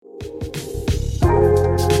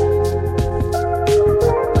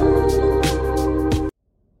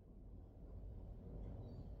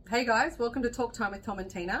Hey guys, welcome to Talk Time with Tom and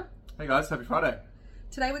Tina. Hey guys, happy Friday.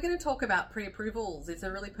 Today we're going to talk about pre-approvals. It's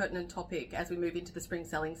a really pertinent topic as we move into the spring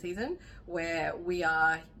selling season, where we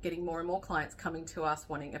are getting more and more clients coming to us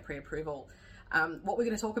wanting a pre-approval. What we're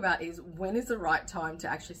going to talk about is when is the right time to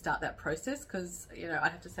actually start that process, because I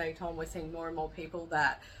have to say, Tom, we're seeing more and more people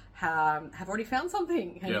that have already found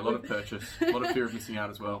something. Yeah, a lot of purchase, a lot of fear of missing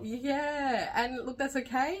out as well. Yeah, and look, that's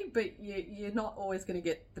okay, but you're not always going to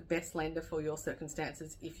get the best lender for your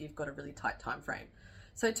circumstances if you've got a really tight time frame.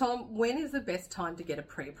 So Tom, when is the best time to get a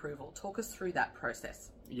pre-approval? Talk us through that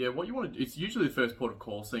process. Yeah, what you want to do, it's usually the first port of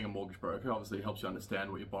call, seeing a mortgage broker. Obviously it helps you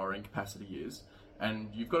understand what your borrowing capacity is. And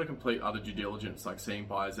you've got to complete other due diligence, like seeing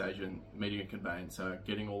buyer's agent, meeting a conveyancer,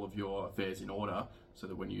 getting all of your affairs in order so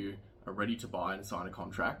that when you are ready to buy and sign a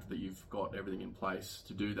contract, that you've got everything in place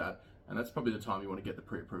to do that. And that's probably the time you want to get the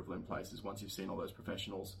pre-approval in place, is once you've seen all those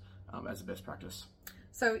professionals as a best practice.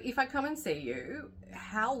 So if I come and see you,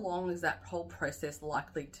 how long is that whole process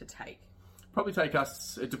likely to take? Probably take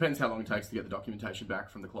us, it depends how long it takes to get the documentation back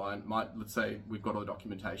from the client. Let's say we've got all the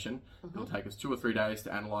documentation. It'll take us 2 or 3 days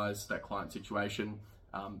to analyse that client situation,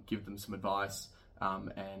 give them some advice,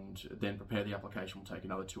 and then prepare the application. Will take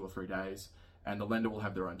another 2 or 3 days, and the lender will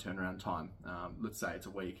have their own turnaround time. Let's say it's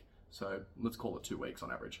a week, so let's call it 2 weeks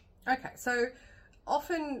on average. Okay, so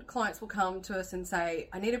often clients will come to us and say,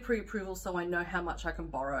 I need a pre-approval so I know how much I can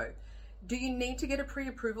borrow. Do you need to get a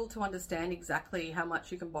pre-approval to understand exactly how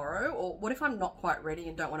much you can borrow? Or what if I'm not quite ready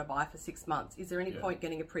and don't want to buy for 6 months? Is there any point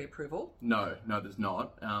getting a pre-approval? No, there's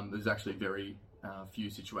not. There's actually very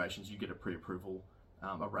few situations you get a pre-approval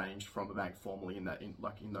arranged from a bank formally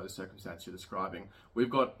in those circumstances you're describing. We've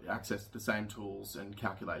got access to the same tools and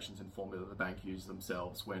calculations and formula the bank uses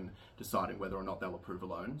themselves when deciding whether or not they'll approve a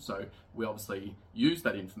loan. So we obviously use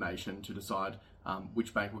that information to decide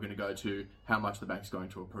which bank we're going to go to, how much the bank's going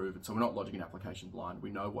to approve. And so we're not lodging an application blind. We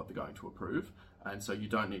know what they're going to approve. And so you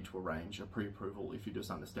don't need to arrange a pre-approval if you're just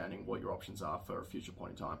understanding what your options are for a future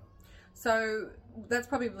point in time. So that's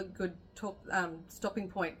probably a good stopping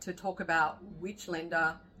point to talk about which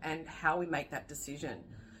lender and how we make that decision.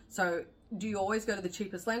 So do you always go to the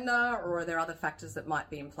cheapest lender, or are there other factors that might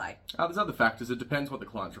be in play? There's other factors. It depends what the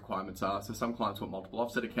client's requirements are. So some clients want multiple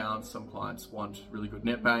offset accounts, some clients want really good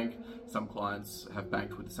net bank, some clients have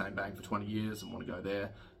banked with the same bank for 20 years and want to go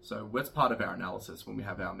there. So that's part of our analysis when we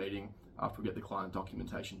have our meeting after we get the client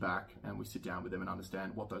documentation back, and we sit down with them and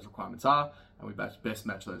understand what those requirements are, and we best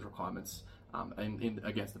match those requirements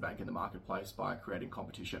against the bank in the marketplace by creating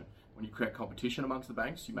competition. When you create competition amongst the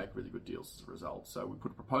banks, you make really good deals as a result. So we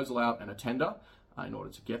put a proposal out and a tender in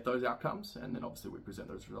order to get those outcomes, and then obviously we present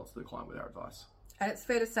those results to the client with our advice. And it's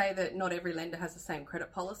fair to say that not every lender has the same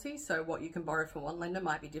credit policy, so what you can borrow from one lender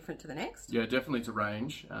might be different to the next? Yeah, definitely it's a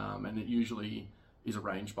range, and it usually is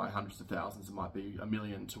arranged by hundreds of thousands. It might be $1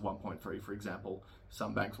 million to 1.3, for example.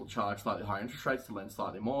 Some banks will charge slightly higher interest rates to lend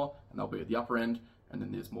slightly more, and they'll be at the upper end, and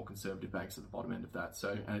then there's more conservative banks at the bottom end of that.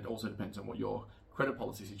 So, and it also depends on what your credit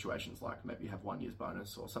policy situation is like. Maybe you have 1 year's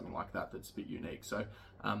bonus or something like that that's a bit unique. So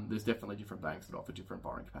there's definitely different banks that offer different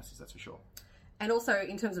borrowing capacities, that's for sure. And also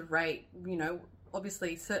in terms of rate,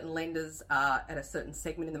 obviously certain lenders are at a certain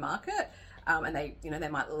segment in the market, and they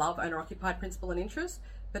might love owner-occupied principal and interest,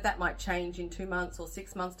 but that might change in 2 months or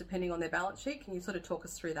 6 months depending on their balance sheet. Can you sort of talk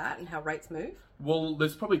us through that and how rates move? Well,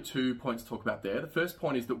 there's probably 2 points to talk about there. The first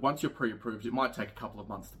point is that once you're pre-approved, it might take a couple of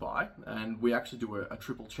months to buy, and we actually do a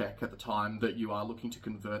triple check at the time that you are looking to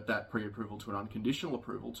convert that pre-approval to an unconditional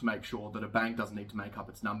approval to make sure that a bank doesn't need to make up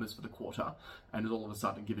its numbers for the quarter and is all of a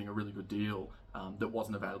sudden giving a really good deal that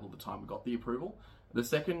wasn't available at the time we got the approval. The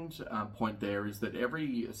second point there is that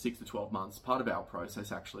every 6 to 12 months, part of our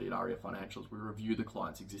process actually at REF Financials, we review the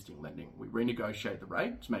client's existing lending. We renegotiate the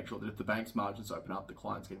rate to make sure that if the bank's margins open up, the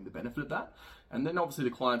client's getting the benefit of that. And then obviously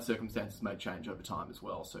the client's circumstances may change over time as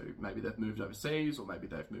well. So maybe they've moved overseas, or maybe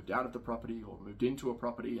they've moved out of the property or moved into a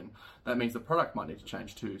property, and that means the product might need to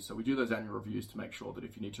change too. So we do those annual reviews to make sure that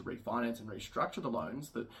if you need to refinance and restructure the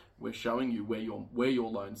loans, that we're showing you where your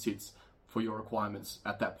loan sits for your requirements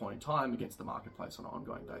at that point in time against the marketplace on an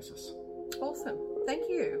ongoing basis. Awesome. Thank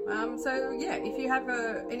you. If you have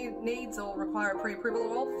any needs or require a pre-approval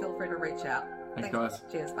at all, feel free to reach out. Thanks guys.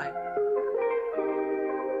 Cheers. Bye.